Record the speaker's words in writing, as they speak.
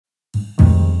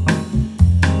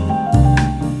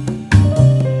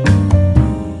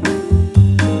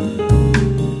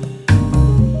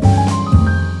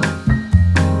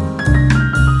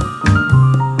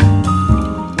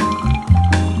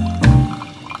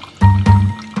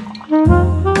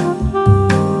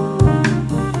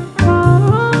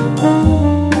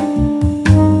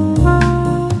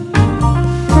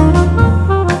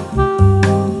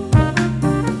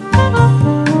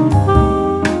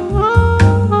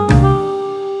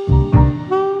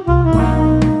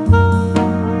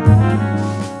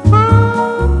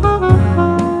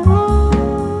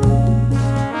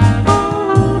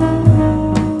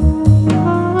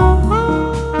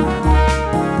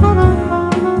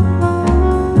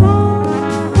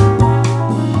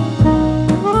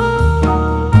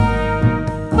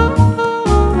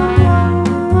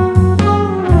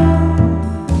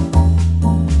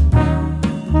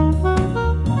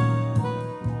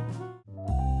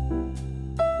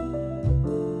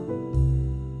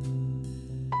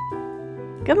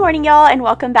Good morning, y'all, and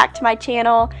welcome back to my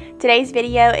channel. Today's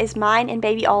video is mine and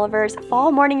baby Oliver's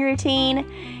fall morning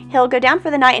routine. He'll go down for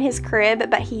the night in his crib,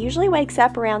 but he usually wakes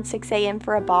up around 6 a.m.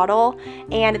 for a bottle,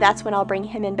 and that's when I'll bring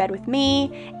him in bed with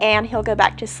me, and he'll go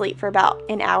back to sleep for about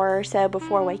an hour or so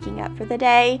before waking up for the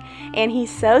day. And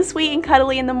he's so sweet and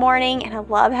cuddly in the morning, and I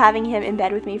love having him in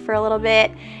bed with me for a little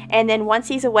bit. And then once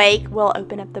he's awake, we'll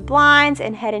open up the blinds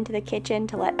and head into the kitchen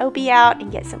to let Opie out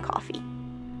and get some coffee.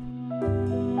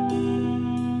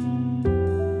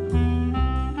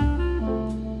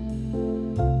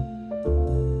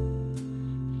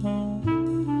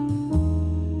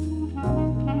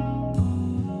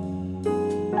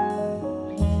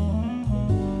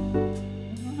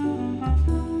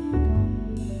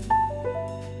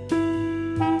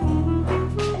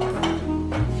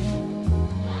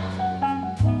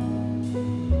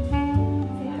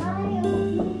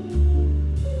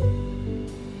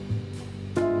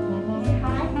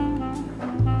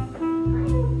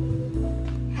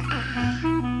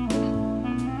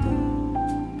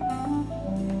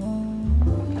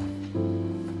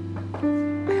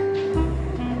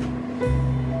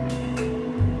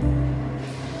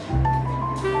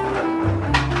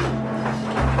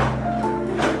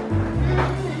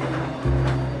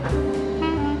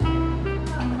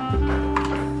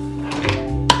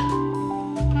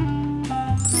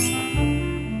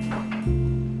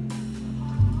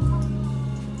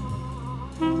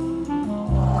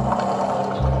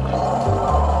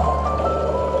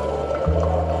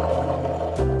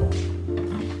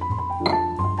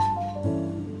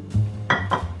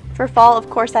 For fall, of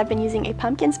course, I've been using a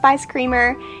pumpkin spice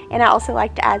creamer, and I also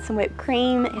like to add some whipped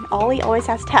cream, and Ollie always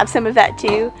has to have some of that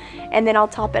too, and then I'll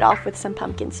top it off with some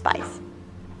pumpkin spice.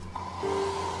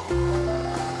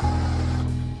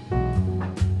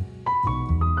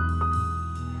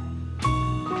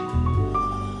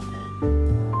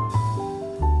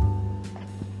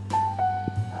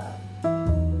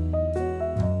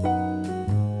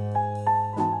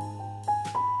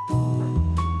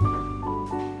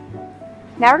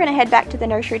 Now we're going to head back to the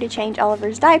nursery to change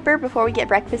Oliver's diaper before we get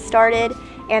breakfast started,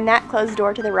 and that closed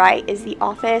door to the right is the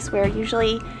office where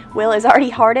usually Will is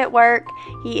already hard at work.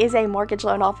 He is a mortgage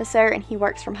loan officer and he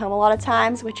works from home a lot of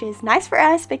times, which is nice for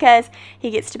us because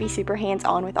he gets to be super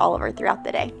hands-on with Oliver throughout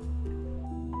the day.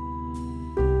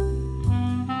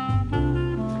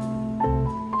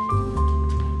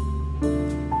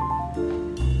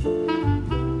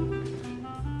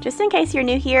 Just in case you're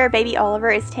new here, baby Oliver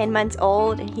is 10 months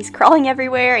old and he's crawling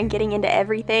everywhere and getting into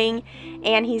everything,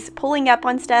 and he's pulling up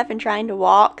on stuff and trying to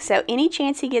walk, so any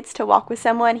chance he gets to walk with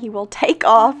someone he will take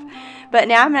off. But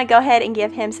now I'm going to go ahead and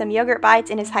give him some yogurt bites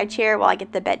in his high chair while I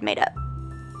get the bed made up.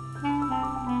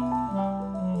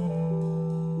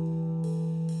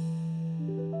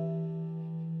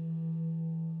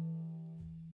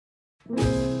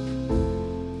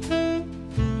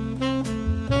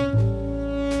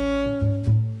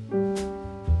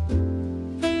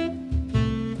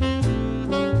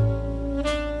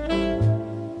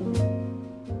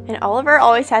 And Oliver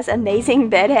always has amazing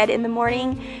bedhead in the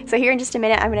morning, so here in just a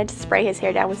minute I'm going to spray his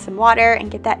hair down with some water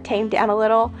and get that tamed down a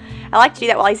little. I like to do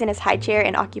that while he's in his high chair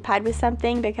and occupied with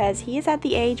something because he is at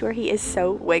the age where he is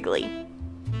so wiggly.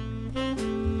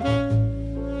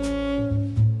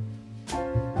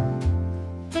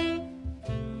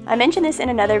 I mentioned this in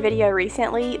another video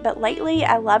recently, but lately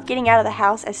I love getting out of the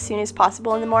house as soon as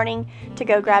possible in the morning to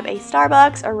go grab a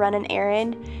Starbucks or run an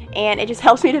errand, and it just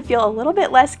helps me to feel a little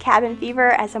bit less cabin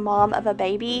fever as a mom of a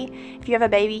baby. If you have a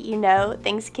baby, you know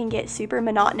things can get super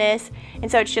monotonous,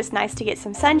 and so it's just nice to get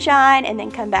some sunshine and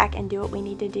then come back and do what we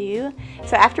need to do.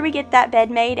 So after we get that bed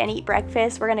made and eat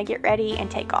breakfast, we're going to get ready and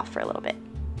take off for a little bit.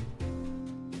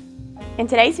 And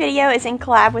today's video is in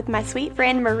collab with my sweet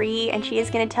friend Marie, and she is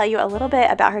going to tell you a little bit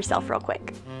about herself real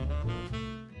quick.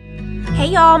 Hey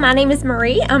y'all, my name is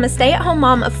Marie. I'm a stay-at-home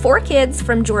mom of 4 kids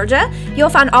from Georgia. You'll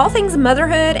find all things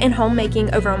motherhood and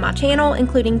homemaking over on my channel,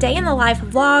 including day in the life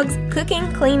vlogs,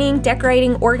 cooking, cleaning,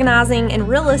 decorating, organizing, and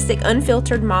realistic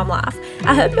unfiltered mom life.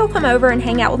 I hope you'll come over and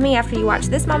hang out with me after you watch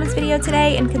this Mama's video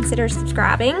today and consider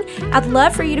subscribing. I'd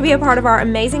love for you to be a part of our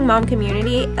amazing mom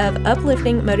community of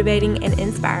uplifting, motivating, and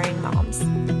inspiring moms.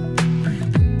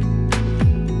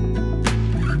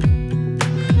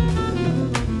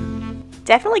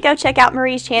 Definitely go check out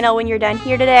Marie's channel when you're done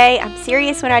here today. I'm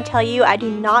serious when I tell you I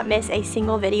do not miss a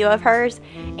single video of hers,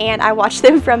 and I watch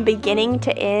them from beginning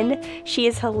to end. She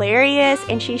is hilarious,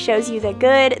 and she shows you the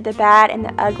good, the bad, and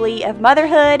the ugly of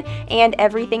motherhood and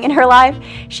everything in her life.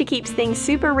 She keeps things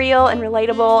super real and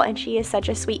relatable, and she is such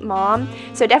a sweet mom.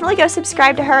 So definitely go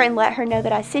subscribe to her and let her know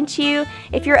that I sent you.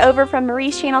 If you're over from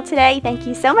Marie's channel today, thank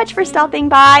you so much for stopping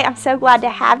by. I'm so glad to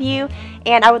have you,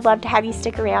 and I would love to have you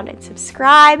stick around and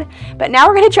subscribe. But now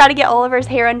we're going to try to get Oliver's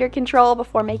hair under control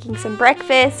before making some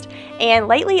breakfast. And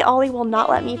lately, Ollie will not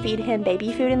let me feed him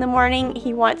baby food in the morning.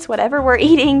 He wants whatever we're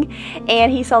eating,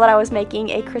 and he saw that I was making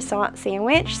a croissant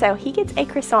sandwich, so he gets a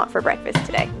croissant for breakfast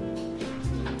today.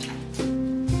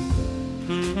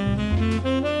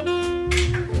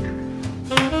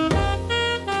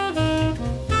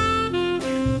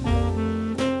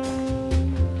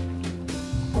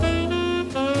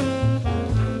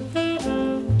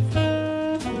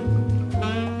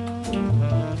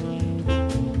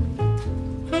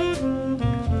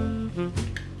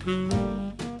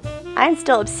 I'm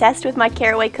still obsessed with my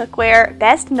Caraway cookware,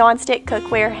 best nonstick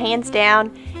cookware hands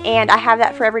down, and I have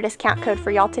that forever discount code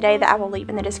for y'all today that I will leave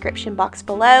in the description box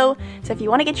below. So if you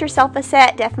want to get yourself a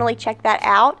set, definitely check that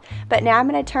out. But now I'm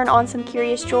going to turn on some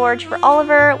Curious George for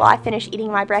Oliver while I finish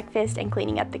eating my breakfast and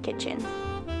cleaning up the kitchen.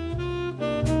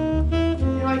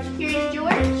 You watch Curious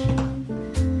George?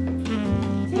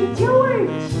 Say George!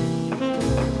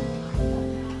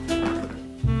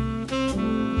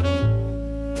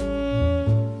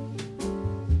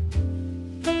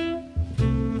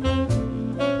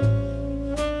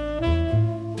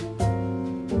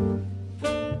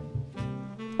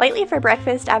 Lately for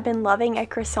breakfast, I've been loving a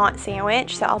croissant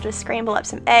sandwich, so I'll just scramble up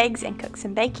some eggs and cook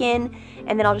some bacon,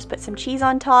 and then I'll just put some cheese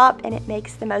on top, and it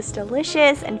makes the most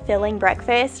delicious and filling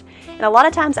breakfast. And a lot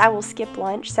of times I will skip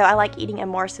lunch, so I like eating a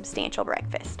more substantial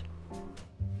breakfast.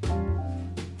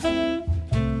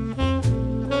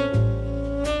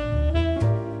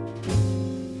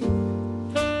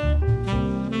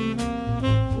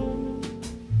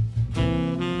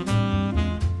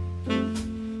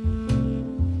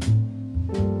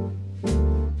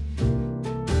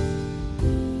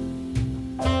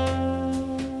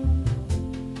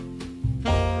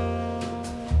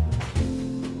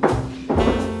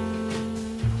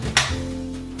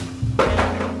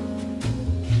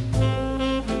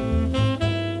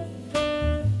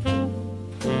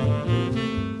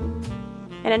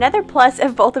 And another plus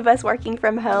of both of us working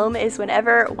from home is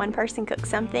whenever one person cooks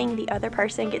something, the other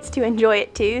person gets to enjoy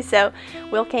it too. So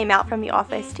Will came out from the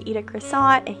office to eat a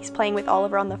croissant, and he's playing with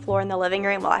Oliver on the floor in the living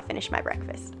room while I finish my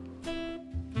breakfast.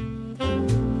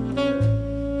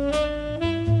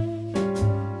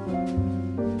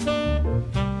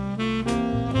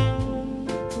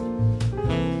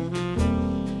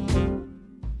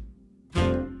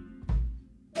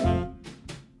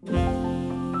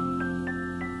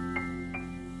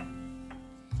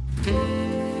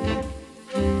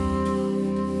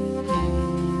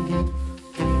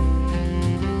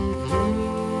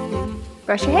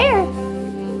 Brush your hair.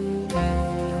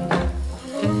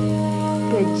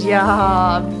 Good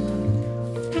job.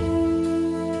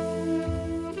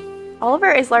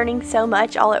 Oliver is learning so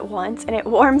much all at once, and it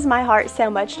warms my heart so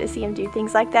much to see him do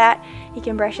things like that. He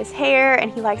can brush his hair,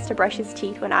 and he likes to brush his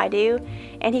teeth when I do.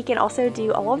 And he can also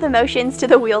do all of the motions to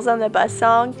the Wheels on the Bus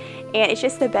song, and it's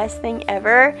just the best thing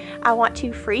ever. I want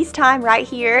to freeze time right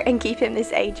here and keep him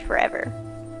this age forever.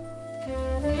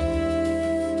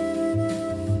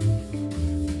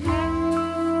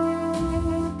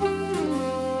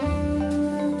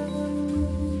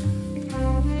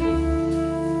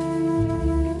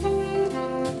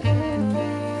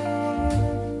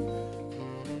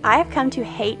 I have come to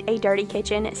hate a dirty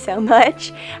kitchen so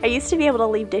much. I used to be able to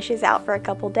leave dishes out for a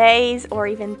couple days or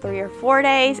even 3 or 4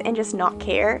 days and just not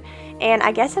care. And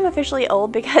I guess I'm officially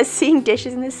old because seeing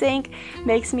dishes in the sink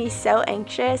makes me so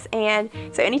anxious. And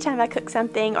so anytime I cook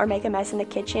something or make a mess in the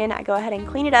kitchen, I go ahead and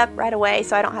clean it up right away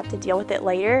so I don't have to deal with it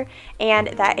later. And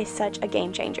that is such a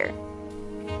game changer.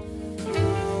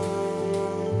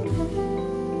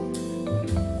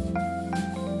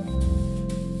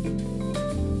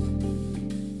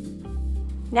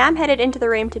 Now I'm headed into the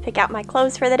room to pick out my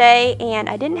clothes for the day, and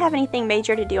I didn't have anything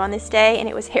major to do on this day, and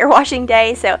it was hair washing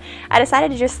day, so I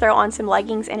decided to just throw on some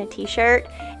leggings and a t-shirt.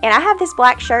 And I have this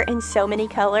black shirt in so many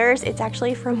colors. It's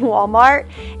actually from Walmart,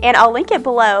 and I'll link it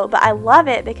below, but I love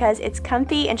it because it's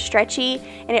comfy and stretchy,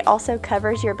 and it also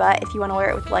covers your butt if you want to wear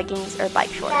it with leggings or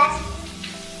bike shorts.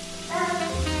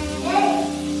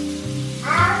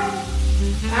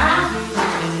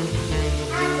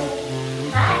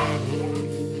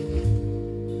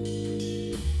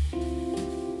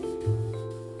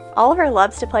 Oliver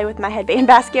loves to play with my headband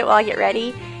basket while I get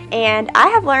ready, and I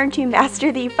have learned to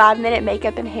master the 5-minute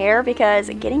makeup and hair because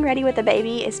getting ready with a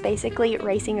baby is basically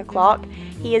racing a clock.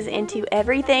 He is into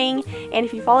everything, and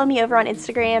if you follow me over on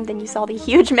Instagram, then you saw the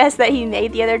huge mess that he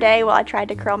made the other day while I tried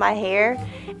to curl my hair.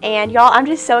 And y'all, I'm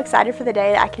just so excited for the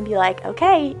day that I can be like,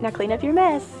 okay, now clean up your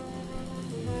mess.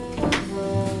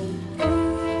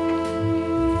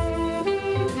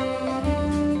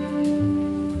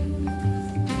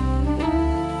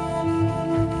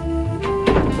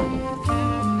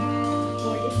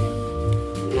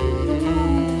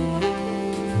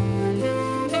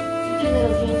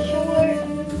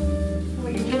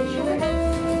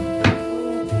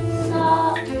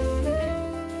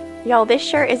 Y'all, this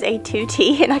shirt is a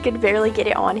 2T and I could barely get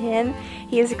it on him.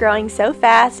 He is growing so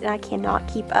fast and I cannot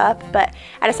keep up, but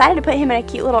I decided to put him in a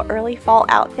cute little early fall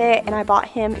outfit, and I bought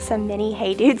him some mini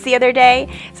Hey Dudes the other day,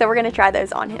 so we're gonna try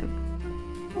those on him.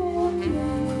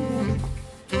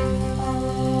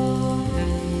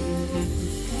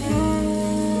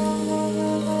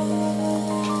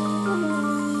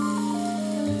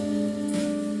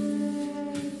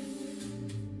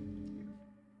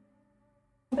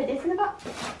 Put this in the box.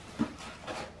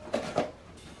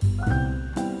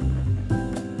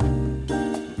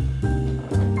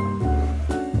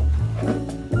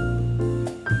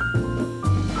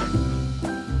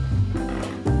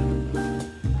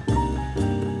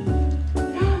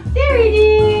 There it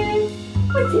is!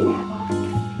 What's in that box?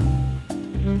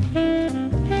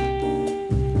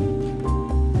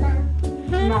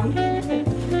 Mom,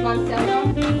 cell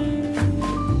phone?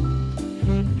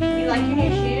 You like your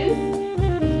new shoes?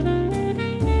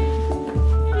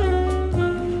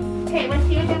 Okay, let's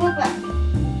see what they look like.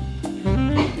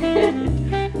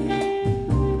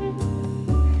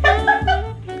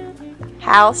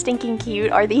 How stinking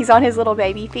cute are these on his little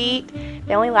baby feet?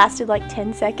 They only lasted like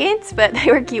 10 seconds, but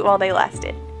they were cute while they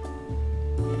lasted.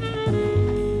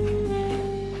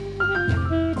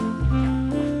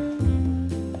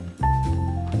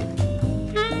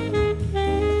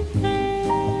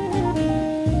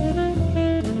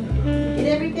 Get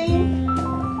everything?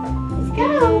 Let's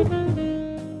go!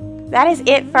 That is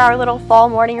it for our little fall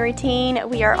morning routine.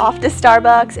 We are off to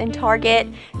Starbucks and Target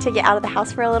to get out of the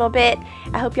house for a little bit.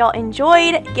 I hope y'all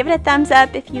enjoyed. Give it a thumbs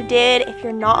up if you did. If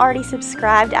you're not already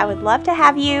subscribed, I would love to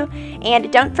have you.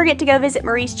 And don't forget to go visit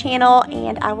Marie's channel,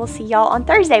 and I will see y'all on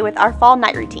Thursday with our fall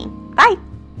night routine. Bye!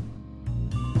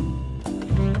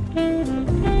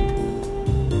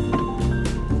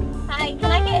 Hi, can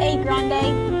I get a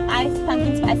grande iced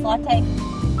pumpkin spice latte?